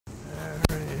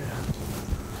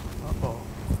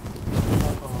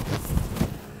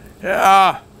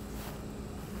Yeah.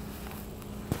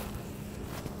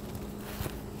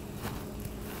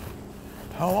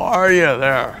 How are you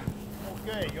there?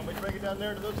 Okay, you want me to bring it down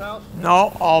there to this house?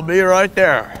 No, I'll be right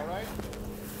there. All right.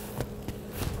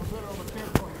 I'll put it on the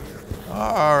tent for you.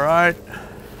 All right.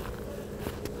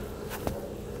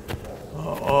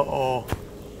 Uh-oh.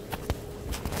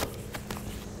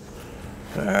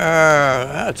 There,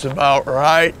 that's about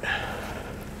right.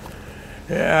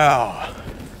 Yeah.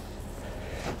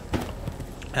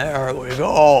 There we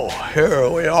go. Here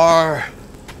we are.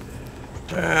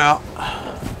 Yeah.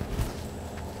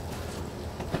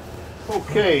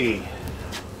 Okay.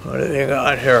 What do you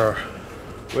got here?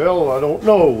 Well, I don't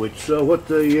know. It's what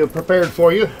they prepared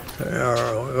for you. There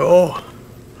we go.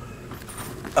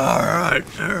 All right,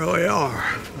 there we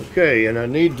are. Okay, and I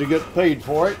need to get paid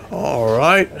for it. All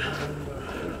right.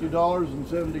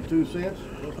 $50.72.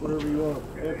 That's whatever you want to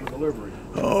pay for delivery.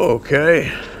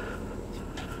 Okay.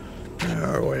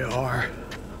 There we are.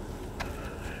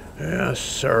 Yes,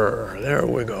 sir. There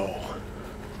we go.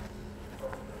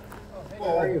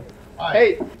 How are you?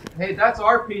 Hi. Hey, that's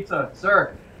our pizza,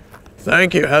 sir.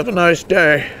 Thank you. Have a nice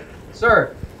day.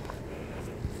 Sir.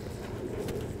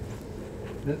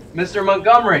 Mr.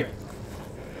 Montgomery.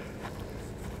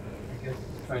 I guess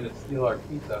he's trying to steal our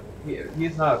pizza.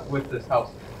 He's not with this house.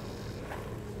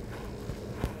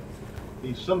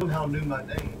 He somehow knew my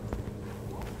name.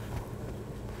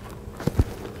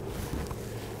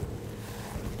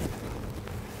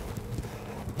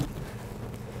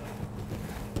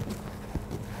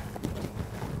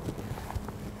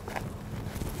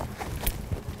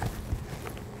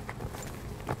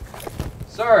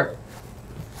 Sir.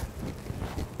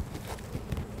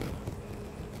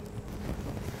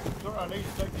 Sir, I need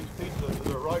to take these pizzas to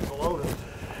their rightful owners.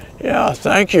 Yeah,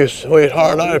 thank you,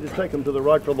 sweetheart. I need to take them to the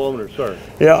rightful owners, sir.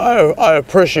 Yeah, I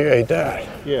appreciate that.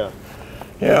 Yeah.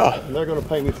 Yeah. And they're going to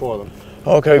pay me for them.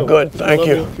 Okay, So, good. Thank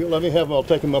you. If you let me have them, I'll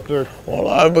take them up there. Well,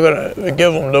 I'm going to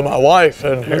give them to my wife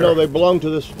in here. You know, they belong to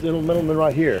this gentleman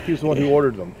right here. He's the one who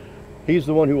ordered them. He's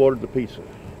the one who ordered the pizza.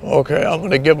 Okay, I'm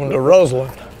going to give them to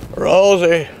Rosalind.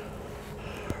 Rosie.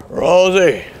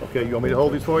 Rosie. Okay, you want me to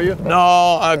hold these for you?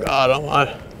 No, I got them.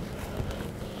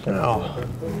 No.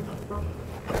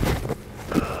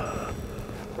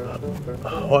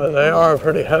 Well, they are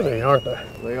pretty heavy, aren't they?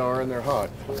 They are, and they're hot.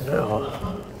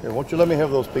 Yeah. Here, won't you let me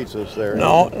have those pizzas there?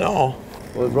 No, no.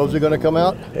 Well, is Rosie going to come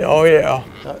out? Oh, yeah.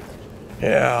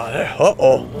 Yeah.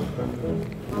 Uh-oh.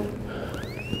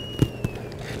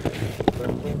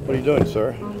 What are you doing,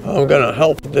 sir? I'm going to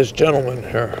help this gentleman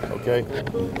here. Okay.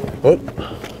 Whoop.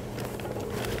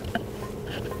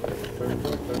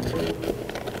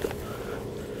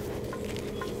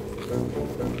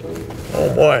 Oh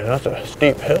boy, that's a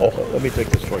steep hill. Let me take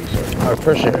this for you, sir. I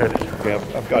appreciate it. Okay,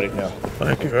 I've got it now.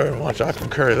 Thank you very much. I can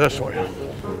carry this for you.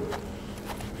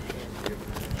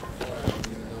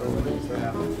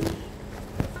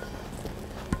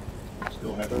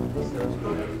 Still have it.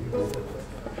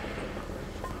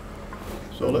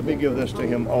 So let me give this to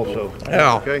him also.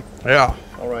 Yeah. Okay? Yeah.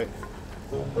 All right.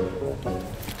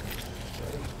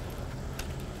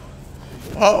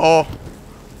 Uh-oh.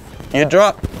 You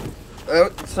dropped.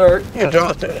 Sir. You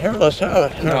dropped it. Here, let's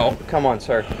have it. No, come on,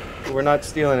 sir. We're not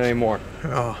stealing anymore.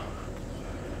 Yeah.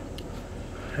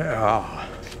 Yeah.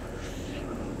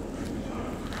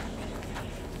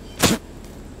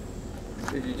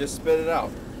 Did you just spit it out?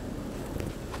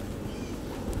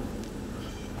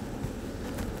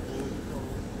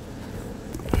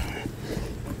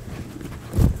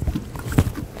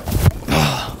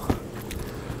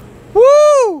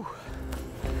 Woo!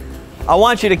 I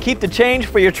want you to keep the change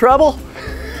for your trouble.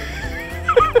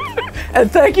 And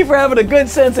thank you for having a good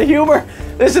sense of humor.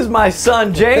 This is my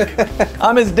son, Jake.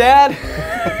 I'm his dad.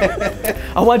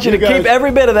 I want you to keep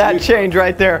every bit of that change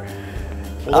right there.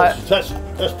 Well, that's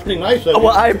pretty nice of you. Well,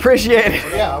 I appreciate it.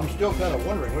 Yeah, I'm still kind of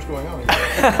wondering what's going on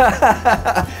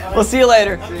here. We'll see you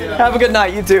later. Have a good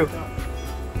night, you too.